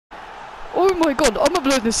Oh my god, I'm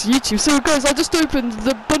uploading this to YouTube. So guys, I just opened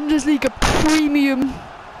the Bundesliga Premium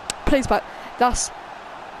Plays Pack. That's...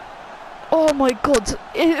 Oh my god,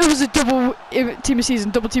 it was a double team of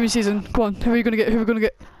season, Come on, who are we gonna get,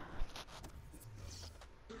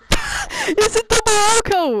 It's a double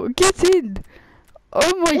walkout! Get in!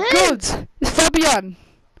 Oh my god! It's Fabian!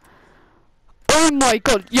 Oh my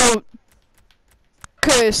god, yo!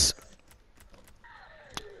 Curtis!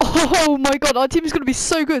 Oh my god, our team is gonna be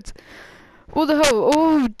so good! What the hell?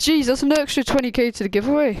 Oh jeez, that's an extra 20k to the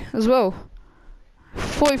giveaway as well.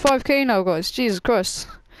 45k now, guys, Jesus Christ.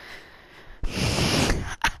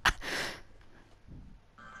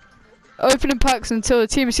 Opening packs until the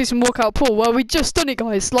team season walkout pool. Well, we just done it,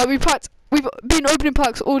 guys. Like we've been opening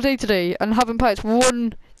packs all day today and haven't packed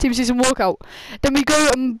one team season walkout. Then we go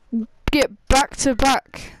and get back to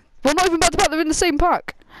back. Well, not even back to back. They're in the same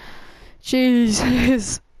pack.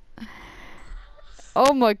 Jesus.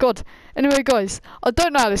 Oh my god. Anyway, guys, I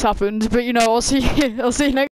don't know how this happened, but you know, I'll see you next.